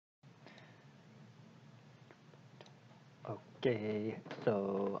Okay,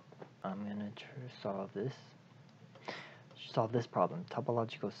 so I'm gonna solve this problem,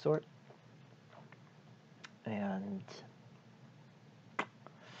 topological sort, and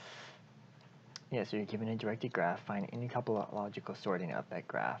yeah, so you're given a directed graph, find any topological sorting of that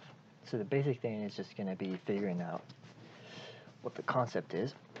graph. So the basic thing is just gonna be figuring out what the concept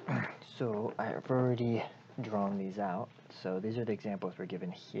is. So I've already drawn these out. So these are the examples we're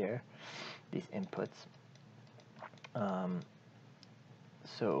given here, these inputs.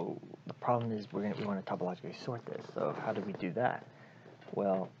 So the problem is we want to topologically sort this. So how do we do that?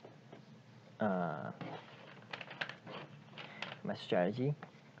 Well, my strategy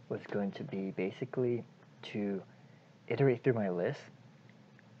was going to be basically to iterate through my list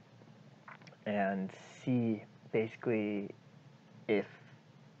and see basically if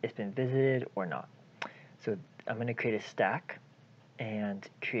it's been visited or not. So I'm going to create a stack and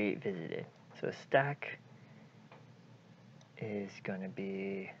create visited. So a stack is going to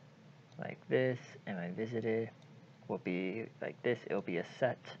be like this, and my visited will be like this. It'll be a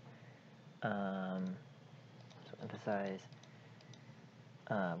set. So emphasize.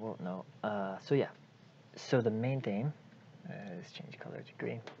 So yeah. So the main thing, let's change color to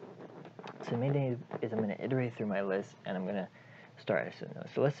green. So the main thing is I'm going to iterate through my list, and I'm going to start at a node.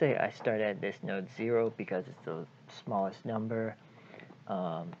 So let's say I start at this node 0 because it's the smallest number.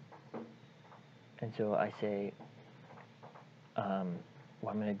 And so I say,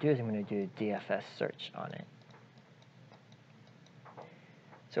 what I'm going to do is I'm going to do a DFS search on it.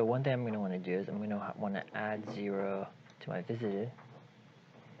 So one thing I'm going to want to do is I'm going to want to add 0 to my visited,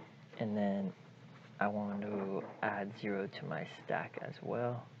 and then I want to add 0 to my stack as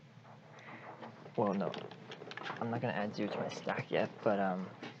well. Well, no, I'm not going to add 0 to my stack yet, but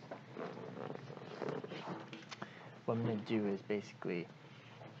what I'm going to do is basically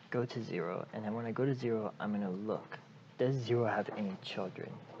go to 0, and then when I go to 0, I'm going to look. Does 0 have any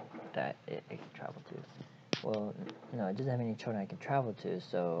children that it can travel to? Well, no, it doesn't have any children I can travel to,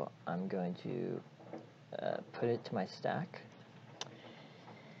 so I'm going to put it to my stack.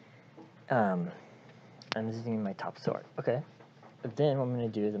 And this is going to be my top sort. Okay. But then what I'm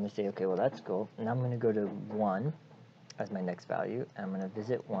going to do is I'm going to say, okay, well, that's cool. Now I'm going to go to 1 as my next value, and I'm going to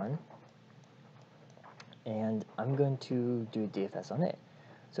visit 1. And I'm going to do DFS on it.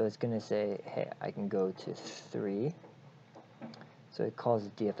 So it's going to say, hey, I can go to 3. So it calls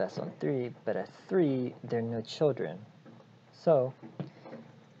DFS on 3, but at 3, there are no children. So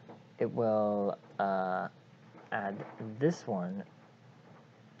it will add this one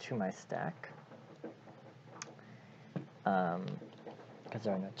to my stack because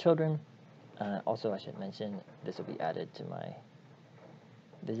there are no children. Also, I should mention this will be added to my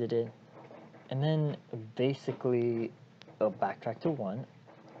visited. And then basically it'll backtrack to 1.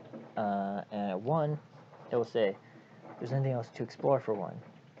 And at 1, it will say, there's nothing else to explore for 1.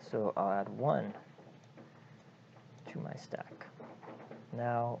 So I'll add 1 to my stack.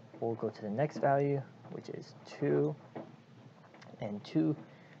 Now we'll go to the next value, which is 2. And 2,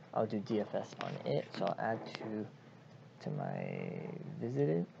 I'll do DFS on it. So I'll add 2 to my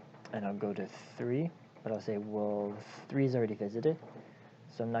visited. And I'll go to 3. But I'll say, well, 3 is already visited,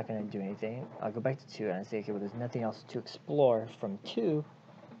 so I'm not going to do anything. I'll go back to 2 and I say, okay, well, there's nothing else to explore from 2.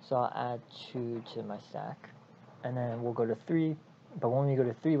 So I'll add 2 to my stack. And then we'll go to 3, but when we go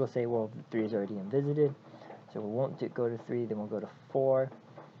to 3, we'll say, well, 3 is already visited, so we won't go to 3, then we'll go to 4,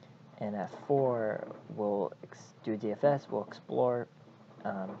 and at 4, we'll do DFS, we'll explore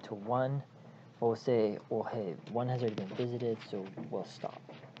to 1, but we'll say, well, hey, 1 has already been visited, so we'll stop.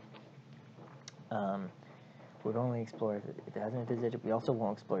 We'll only explore if it hasn't been visited. We also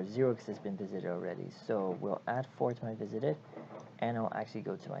won't explore 0 because it's been visited already, so we'll add 4 to my visited, and I'll actually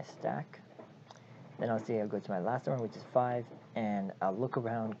go to my stack. Then I'll say I'll go to my last one, which is 5, and I'll look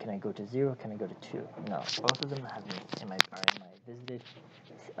around. Can I go to 0? Can I go to 2? No, both of them are in my visited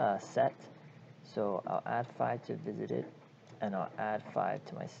set. So I'll add 5 to visited, and I'll add 5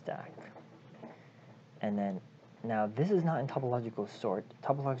 to my stack. And then now this is not in topological sort.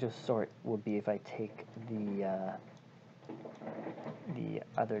 Topological sort would be if I take the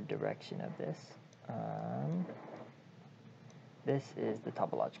other direction of this. This is the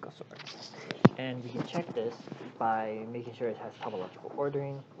topological sort. And we can check this by making sure it has topological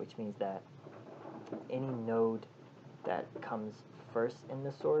ordering, which means that any node that comes first in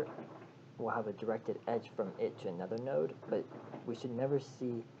the sort will have a directed edge from it to another node, but we should never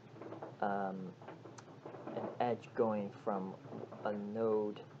see an edge going from a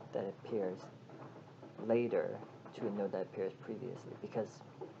node that appears later to a node that appears previously, because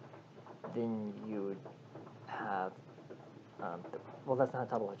then you would have well, that's not a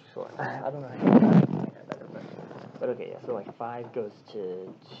topological sort. I don't know how to explain that better, but But okay, yeah, so like 5 goes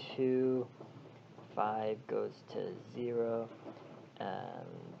to 2, 5 goes to 0,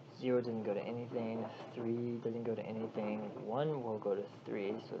 0 doesn't go to anything, 3 doesn't go to anything, 1 will go to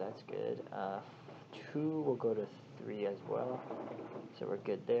 3, so that's good, 2 will go to 3 as well, so we're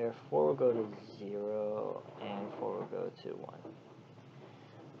good there, 4 will go to 0, and 4 will go to 1.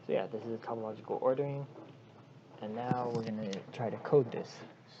 So yeah, this is topological ordering, and now we're going to try to code this.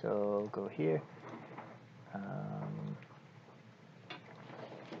 So go here.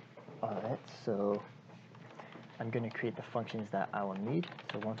 Alright, so I'm going to create the functions that I will need.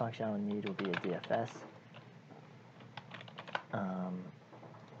 So one function I will need will be a DFS.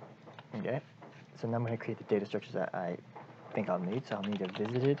 Okay, so now I'm going to create the data structures that I think I'll need. So I'll need a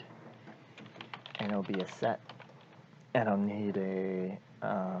visited, and it'll be a set, and I'll need a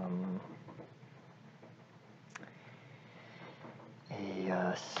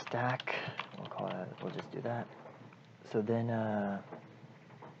stack. We'll call it. We'll just do that. So then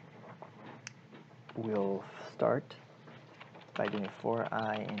we'll start by doing for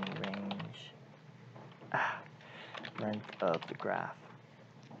I in range length of the graph.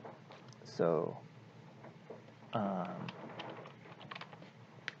 So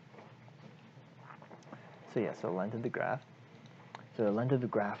so length of the graph. So the length of the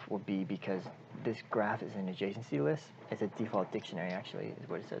graph will be, because this graph is an adjacency list, it's a default dictionary actually, is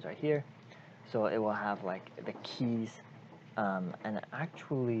what it says right here. So it will have like the keys, and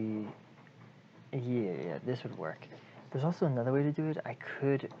actually, yeah, this would work. There's also another way to do it. I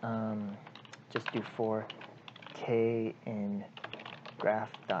could just do for k in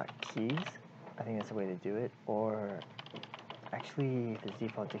graph.keys. I think that's the way to do it. Or actually, if it's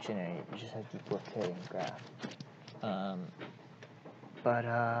default dictionary, you just have to do for k in graph. But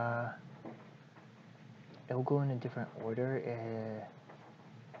it will go in a different order.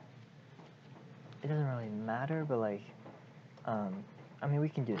 It doesn't really matter, but like, I mean, we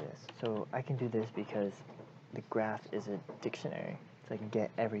can do this. So I can do this because the graph is a dictionary, so I can get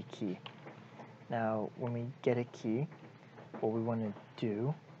every key. Now, when we get a key, what we want to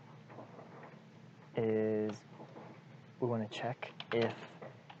do is we want to check if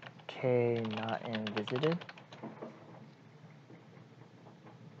k not in visited.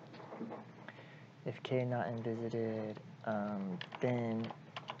 If k not in visited, then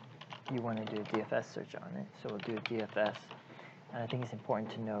you want to do a DFS search on it. So we'll do a DFS, and I think it's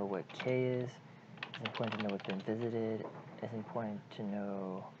important to know what k is. It's important to know what's been visited. It's important to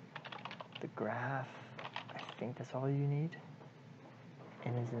know the graph. I think that's all you need.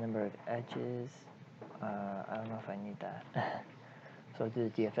 And there's the number of edges. I don't know if I need that. So I'll do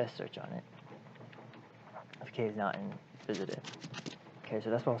the DFS search on it if k is not in visited. Okay, so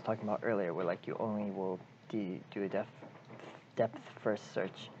that's what I was talking about earlier, where like you only will do a depth first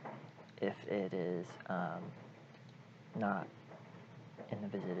search if it is not in the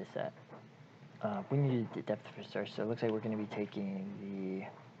visited set. We need the depth first search, so it looks like we're going to be taking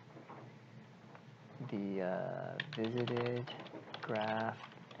the visited graph,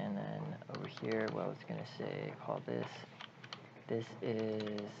 and then over here, what I was going to say, call this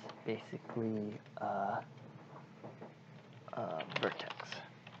is basically vertex.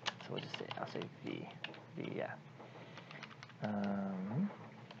 So we'll just say, I'll say V, yeah.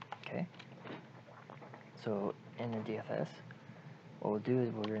 Okay. So in the DFS, what we'll do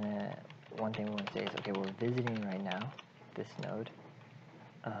is one thing we want to say is, okay, we're visiting right now, this node,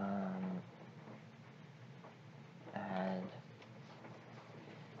 add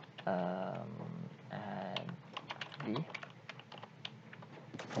V,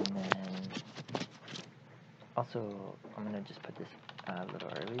 and then also, I'm going to just put this a little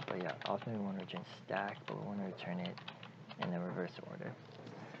early, but yeah, ultimately we want to return stack, but we want to return it in the reverse order.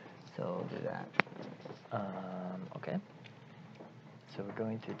 So we'll do that. Okay. So we're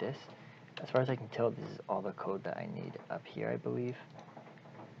going through this. As far as I can tell, this is all the code that I need up here, I believe.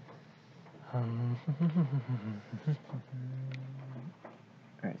 Alright,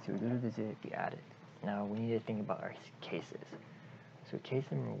 so we go to visit, we add it. Now we need to think about our cases. So case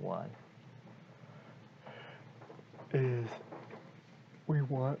number 1 is we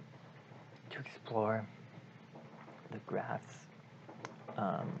want to explore the graph's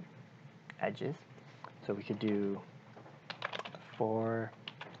edges. So we could do for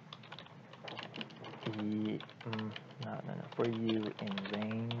for u in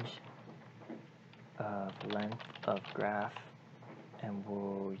range of length of graph, and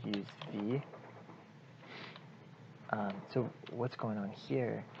we'll use v. So what's going on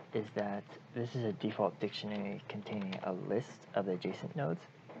here is that this is a default dictionary containing a list of the adjacent nodes.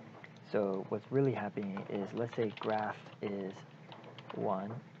 So what's really happening is, let's say graph is 1.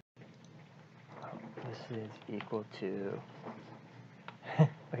 this is equal to,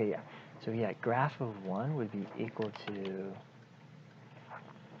 okay, yeah. So yeah, graph of 1 would be equal to,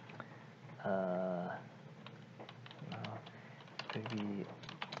 it would be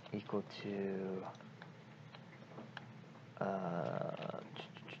equal to,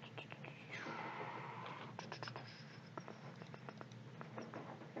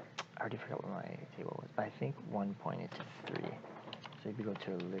 I already forgot what my table was, but I think 1 pointed to 3. So if you go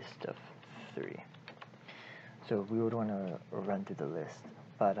to a list of 3. So we would want to run through the list,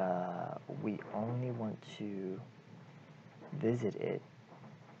 but we only want to visit it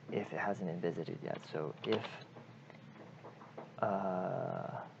if it hasn't been visited yet. So if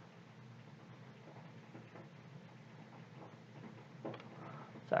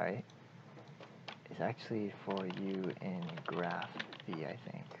sorry, it's actually for you in graph V, I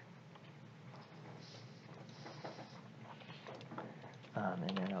think.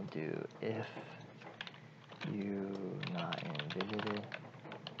 And then I'll do if you not in visited,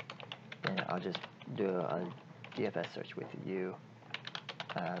 then I'll just do a DFS search with you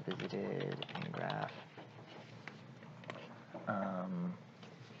visited in graph.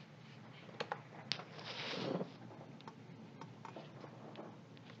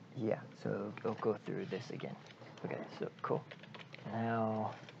 Yeah, so it'll go through this again. Okay, so cool.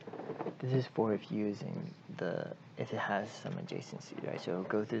 Now, this is for if using if it has some adjacency, right? So it'll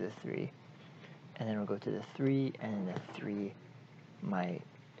go through the 3, and then it'll go to the 3, and then the 3 might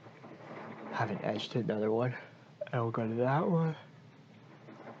have an edge to another one, and we'll go to that one.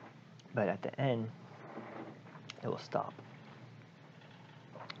 But at the end, it will stop.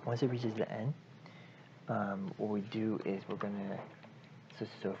 Once it reaches the end, what we do is we're gonna,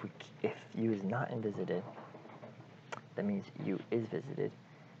 so if U is not in visited, that means U is visited.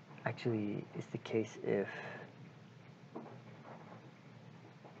 Actually, it's the case if,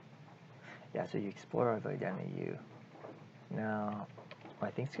 yeah, so you explore all the way down to U. Now, what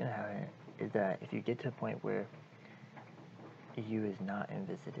I think is going to happen is that if you get to a point where U is not in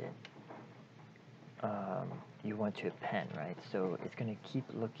visited, you want to append, right? So it's going to keep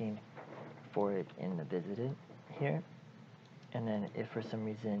looking for it in the visited here. And then if for some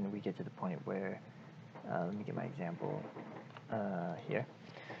reason we get to the point where, let me get my example here.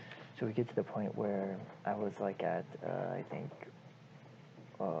 So we get to the point where I was like at, I think,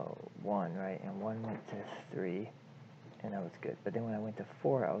 1, right? And 1 went to 3, and that was good. But then when I went to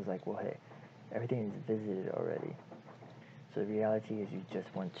 4, I was like, well, hey, everything is visited already. So the reality is you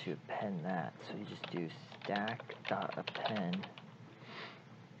just want to append that. So you just do stack.append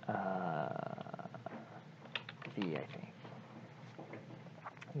V, I think.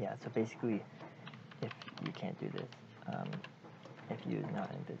 Yeah, so basically, if you can't do this, if U is not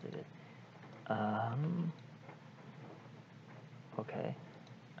in visited. Okay.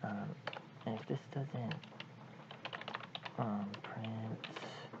 And if this doesn't print,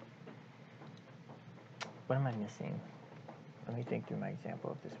 what am I missing? Let me think through my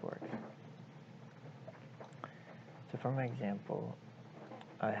example if this works. So for my example,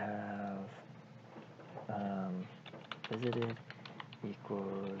 I have visited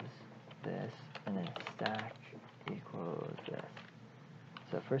equals this, and then stack equals this.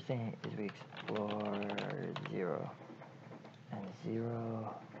 So the first thing is we explore 0, and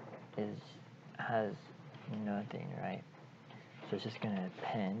 0 has nothing, right? So it's just going to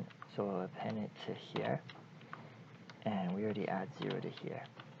append, so we'll append it to here, and we already add 0 to here.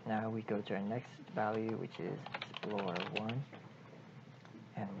 Now we go to our next value, which is explore 1,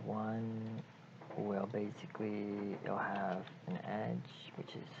 and 1 will basically, it'll have an edge,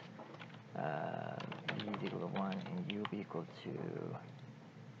 which is U is equal to 1, and U will be equal to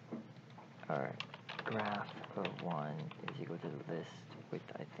our graph of 1 is equal to the list with,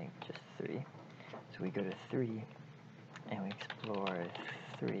 I think, just 3. So we go to 3, and we explore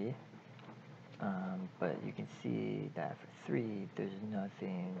 3, but you can see that for 3, there's no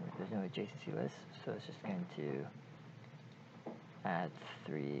adjacency list, so it's just going to add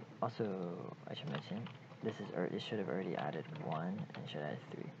 3. Also, I should mention, this should have already added 1, and it should add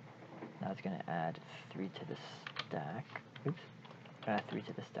 3. Now it's going to add 3 to the stack. Oops. Add 3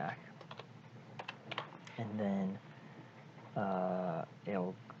 to the stack. And then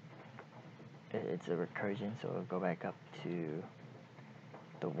it's a recursion, so it'll go back up to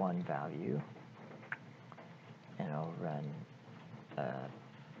the 1 value, and it'll run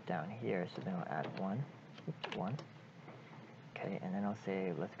down here, so then I'll add 1. Oops, 1. Okay, and then I'll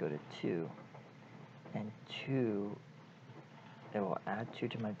say, let's go to 2. And 2, it will add 2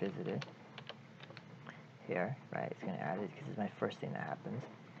 to my visited here, right? It's going to add it because it's my first thing that happens.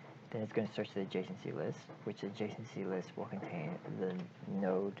 Then it's going to search the adjacency list, which the adjacency list will contain the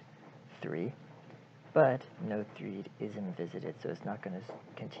node 3. But node3 isn't visited, so it's not going to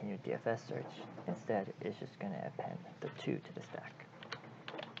continue DFS search. Instead, it's just going to append the 2 to the stack.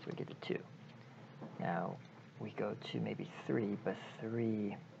 So we get the 2. Now we go to maybe 3, but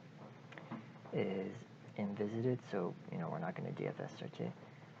 3 is invisited, so we're not going to DFS search it.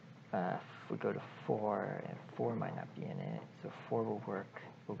 If we go to 4, and 4 might not be in it, so 4 will work.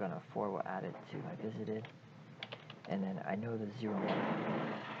 We're going to 4 will add it to my visited, and then I know the 0 1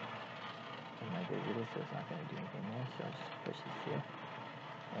 in my visited, so it's not going to do anything there. So I'll just push this here,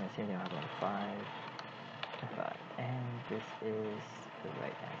 and the same thing. I'll go to 5 and 5, and this is the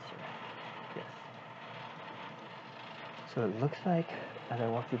right answer. Yes. So it looks like, as I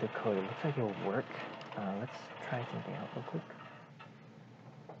walk through the code, it looks like it will work. Let's try something out real quick.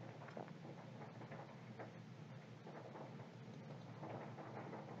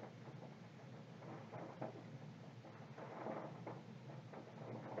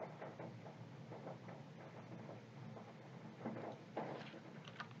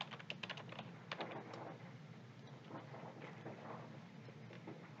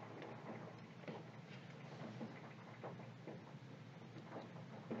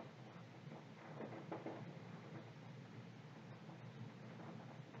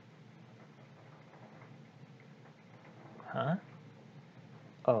 Huh?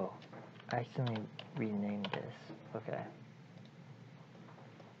 Oh, I accidentally renamed this. Okay.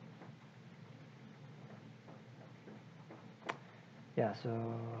 Yeah, so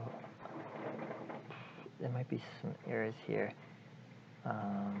there might be some errors here. Let's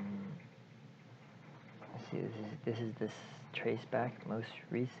see, this is this traceback. Most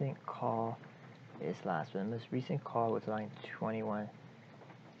recent call is last one. Most recent call was line 21.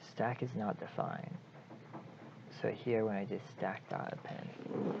 Stack is not defined. So here when I did stack.append,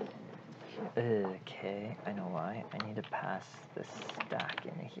 okay, I know why. I need to pass the stack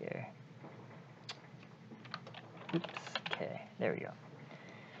in here. Oops, okay, there we go.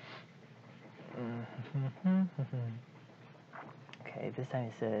 Okay, this time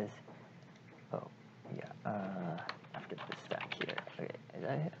it says, oh, yeah, I forget the stack here. Okay,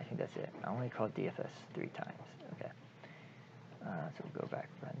 I think that's it. I only called DFS 3 times. Okay, so we'll go back,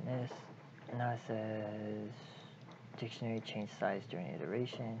 run this. Now it says, dictionary change size during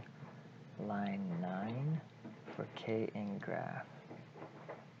iteration, line 9 for K in graph.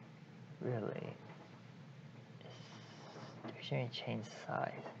 Really? Dictionary change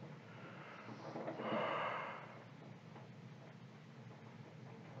size.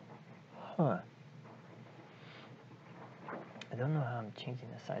 Huh. I don't know how I'm changing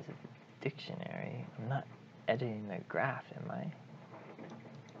the size of the dictionary. I'm not editing the graph, am I?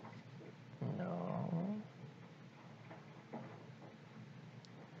 No.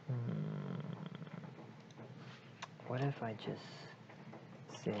 What if I just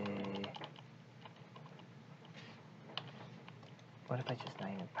say... What if I just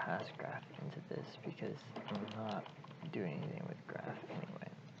not even pass graph into this, because I'm not doing anything with graph anyway.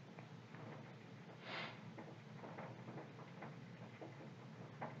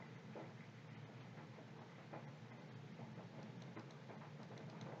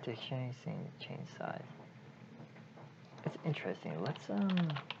 Dictionary saying change size. It's interesting. Let's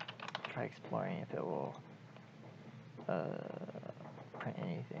try exploring if it will print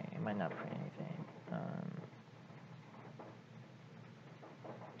anything. It might not print anything.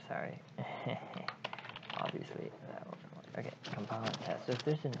 Sorry. Obviously that wasn't work. Okay, compile and test. So if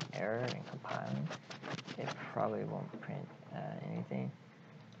there's an error in compiling, it probably won't print anything.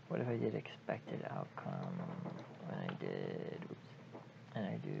 What if I did expected outcome when I did, oops, and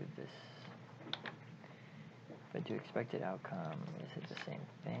I do this? If I do expected outcome, is it the same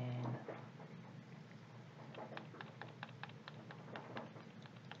thing?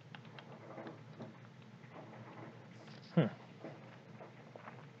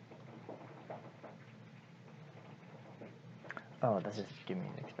 Oh, that's just giving me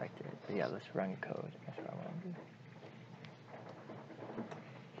an expected. But yeah, let's run code. That's what I want to do.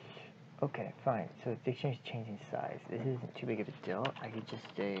 Okay, fine. So dictionary is changing size. This isn't too big of a deal. I could just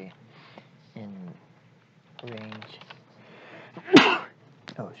stay in range.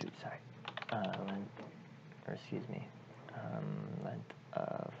 Oh shoot, sorry. Length, or excuse me, length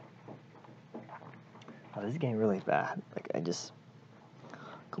of. Oh, this is getting really bad. Like I just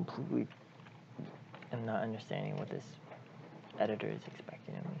completely am not understanding what this editor is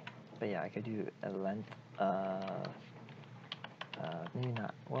expecting of me. But yeah, I could do a length of. Maybe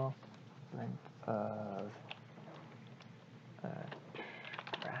not. Well, length of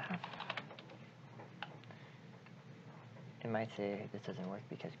graph. It might say this doesn't work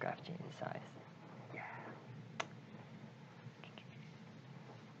because graph changes size. Yeah.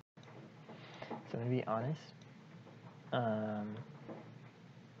 So I'm gonna be honest.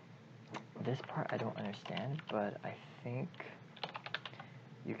 This part I don't understand, but I think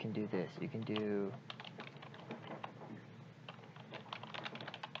you can do this. You can do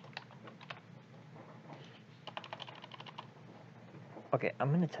okay,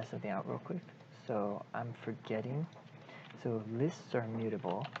 I'm gonna test something out real quick. So I'm forgetting. So lists are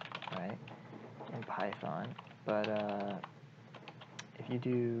mutable, right, in Python, but if you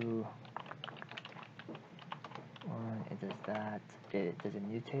do one, it does that. Does it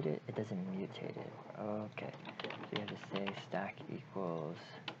mutate it? It doesn't mutate it. Okay, so you have to say stack equals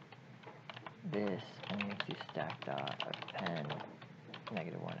this, and it makes you stack dot append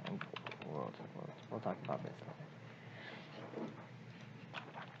 -1 and world. We'll talk about this later.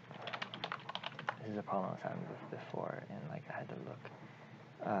 This is a problem I was having before, and like I had to look.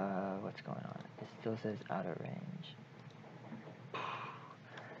 What's going on? It still says out of range.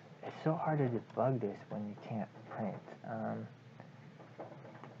 It's so hard to debug this when you can't print.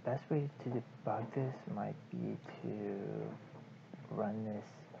 Best way to debug this might be to run this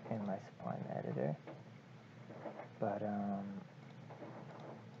in my Sublime editor, but I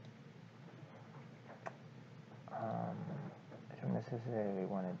don't necessarily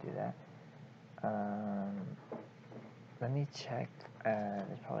want to do that. Let me check.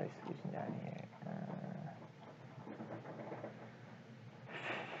 There's probably a solution down here.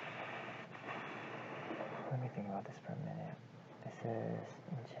 Let me think about this for a minute. It says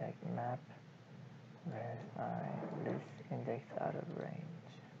check map res I list index out of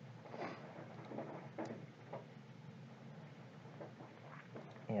range.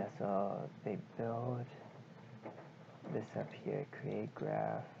 Yeah, so they build this up here, create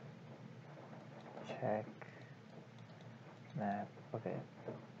graph, check map. Okay,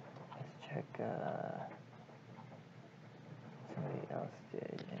 let's check somebody else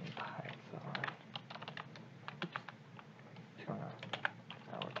did in Python. What's going on?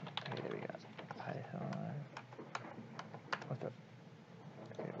 It's not working. Okay, there we go. Python. What's up?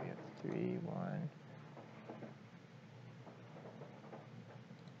 Okay, we have 3, 1.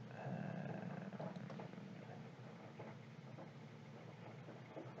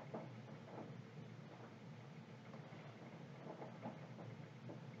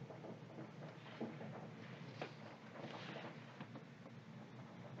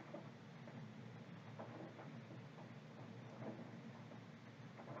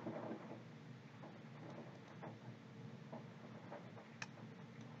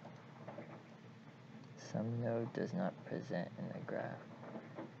 Some node does not present in the graph.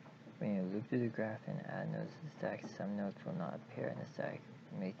 When you loop through the graph and add nodes to the stack, some nodes will not appear in the stack,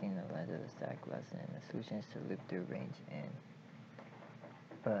 making the length of the stack lessen. The solution is to loop through range in.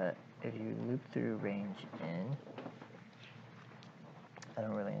 But if you loop through range in, I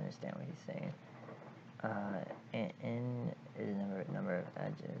don't really understand what he's saying. In is number of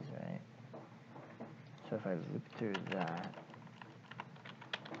edges, right? So if I loop through that,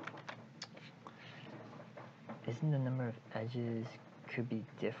 isn't the number of edges could be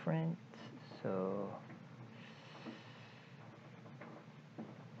different? So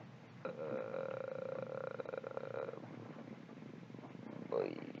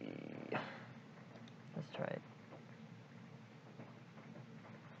let's try it.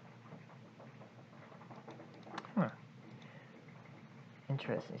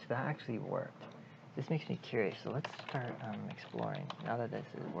 Interesting. So that actually worked. This makes me curious. So let's start exploring. Now that this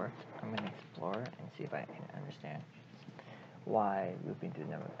has worked, I'm going to explore and see if I can understand why looping through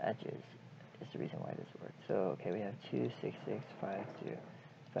the number of edges is the reason why this works. So, okay, we have 2, 6, 6, 5, 0,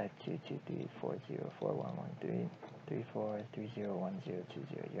 5, 2, 2, 3, 4, 0, 4, 1, 1, 3, 3, 4, 3, 0, 1, 0, 2,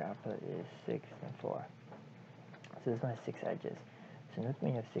 0. Your output is 6 and 4. So this one has 6 edges. So note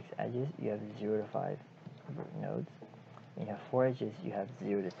when you have 6 edges, you have 0 to 5 nodes. When you have 4 edges, you have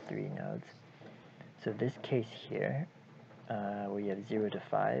 0 to 3 nodes. So this case here, where you have 0 to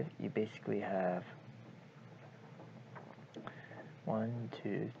 5, you basically have 1,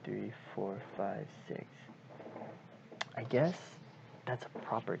 2, 3, 4, 5, 6. I guess that's a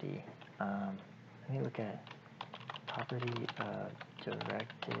property. Let me look at property of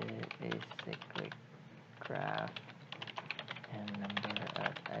directed acyclic graph and number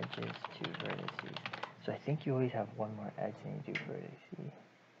of edges to vertices. So I think you always have one more edge than you do vertices.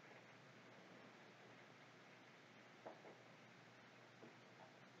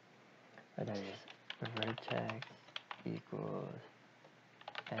 Or that is vertex equals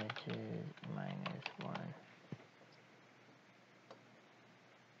edges minus 1.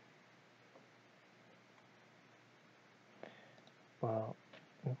 Well,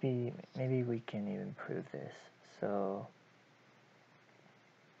 maybe we can even prove this. So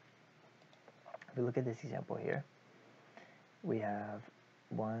If we look at this example here, we have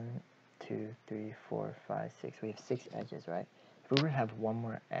 1, 2, 3, 4, 5, 6. We have 6 edges, right? If we were to have one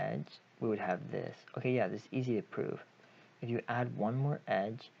more edge, we would have this. Okay, yeah, this is easy to prove. If you add one more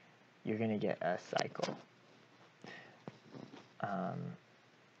edge, you're going to get a cycle.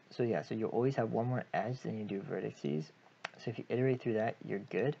 So yeah, so you'll always have one more edge than you do vertices. So if you iterate through that, you're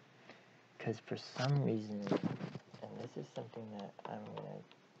good. Because for some reason, and this is something that I'm going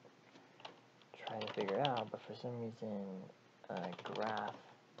to try to figure out, but for some reason, graph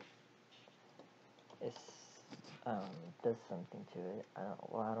is does something to it. I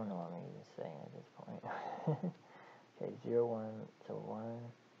don't know what I'm even saying at this point. Okay, 0, 1, so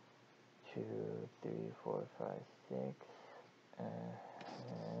 1, 2, 3, 4, 5, 6.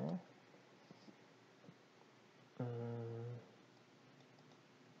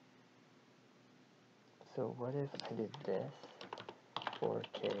 So what if I did this,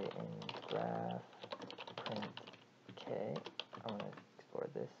 4K in graph, print K. I want to explore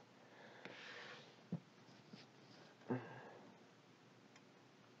this.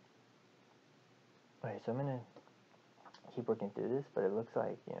 Okay, so I'm going to keep working through this, but it looks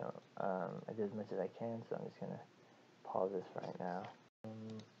like, I did as much as I can, so I'm just going to pause this right now.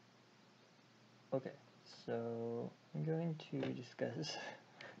 Okay, so I'm going to discuss,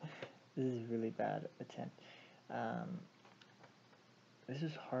 this is a really bad attempt. This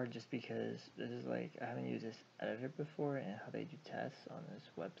is hard just because this is like, I haven't used this editor before and how they do tests on this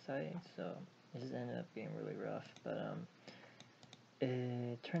website, so this just ended up being really rough, but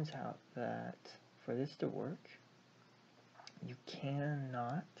it turns out that for this to work, you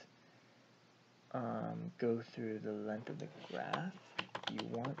cannot go through the length of the graph. You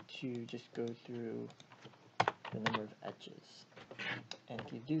want to just go through the number of edges. And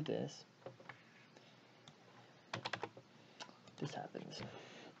if you do this, this happens.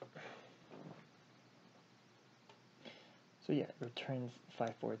 So yeah, it returns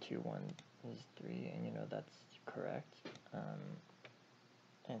 5, 4, 2, 1 is 3, and that's correct.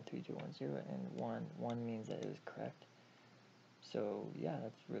 And 3, 2, 1, 0, and 1 means that it was correct. So yeah,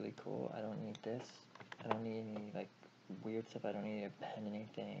 that's really cool. I don't need this. I don't need any like weird stuff. I don't need to append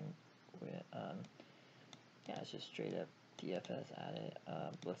anything. With yeah, it's just straight up DFS at it.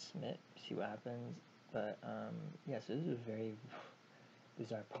 Let's submit, see what happens. But yeah, so this is a very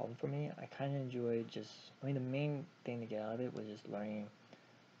bizarre problem for me. I kind of enjoyed the main thing to get out of it was just learning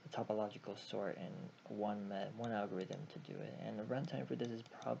the topological sort and one algorithm to do it. And the runtime for this is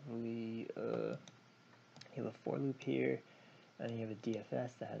probably you have a for loop here, and then you have a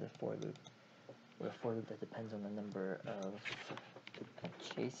DFS that has a for loop, or a for loop that depends on the number of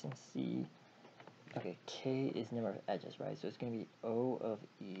adjacency. Okay, K is number of edges, right? So it's going to be O of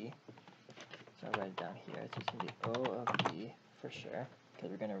E. So I'll write it down here. So it's going to be O of E for sure, because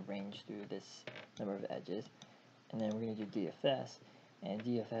we're going to range through this number of edges. And then we're going to do DFS, and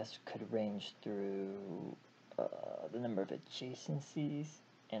DFS could range through the number of adjacencies.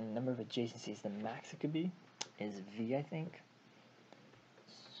 And the number of adjacencies, the max it could be, is V, I think.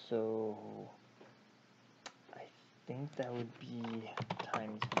 So I think that would be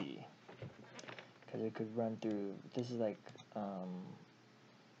times V. Because it could run through, this is like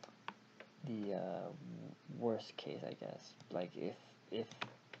the worst case, I guess. Like if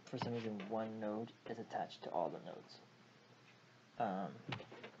for some reason one node is attached to all the nodes.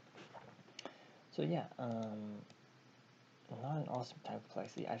 So yeah, not an awesome type of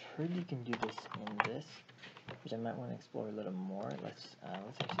complexity. I've heard you can do this in this, which I might want to explore a little more. Let's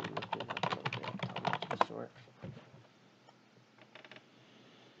actually look it up a little bit. Topological sort.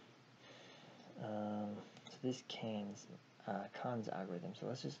 So this Kahn's algorithm. So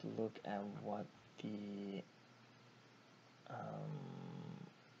let's just look at what the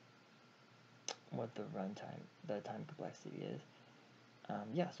runtime, the time complexity is.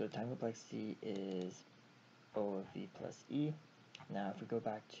 Yeah, so time complexity is O of V plus E. Now if we go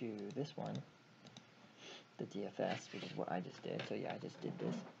back to this one, the DFS, which is what I just did. So yeah, I just did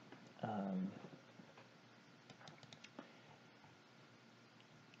this.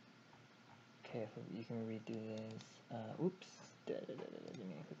 Okay, if you can read through this. Oops, didn't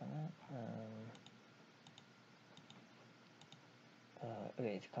mean to click on that.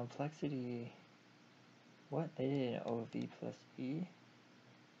 Okay, it's complexity. What? They did an O of V plus E?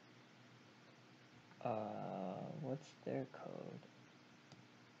 What's their code?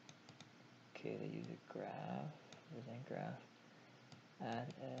 Okay, they use a graph. Present graph.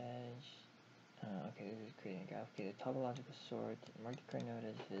 Add edge. Okay, this is creating a graph. Okay, the topological sort. Mark the current node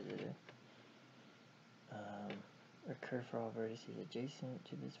as visitor. Recur for all vertices adjacent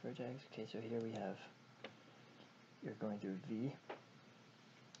to this vertex. Okay, so here we have, you're going through V.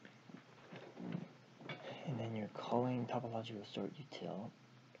 using topological sort util.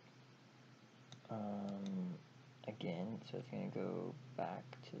 Again, so it's going to go back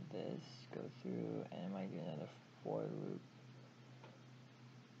to this, go through, and it might do another for loop.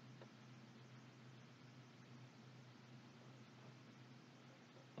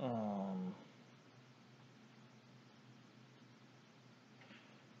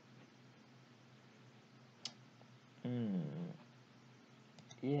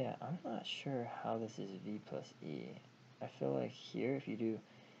 Yeah, I'm not sure how this is v plus e. I feel like here, if you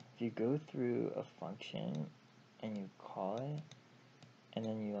go through a function and you call it, and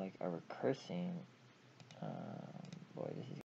then you like are recursing, boy, this is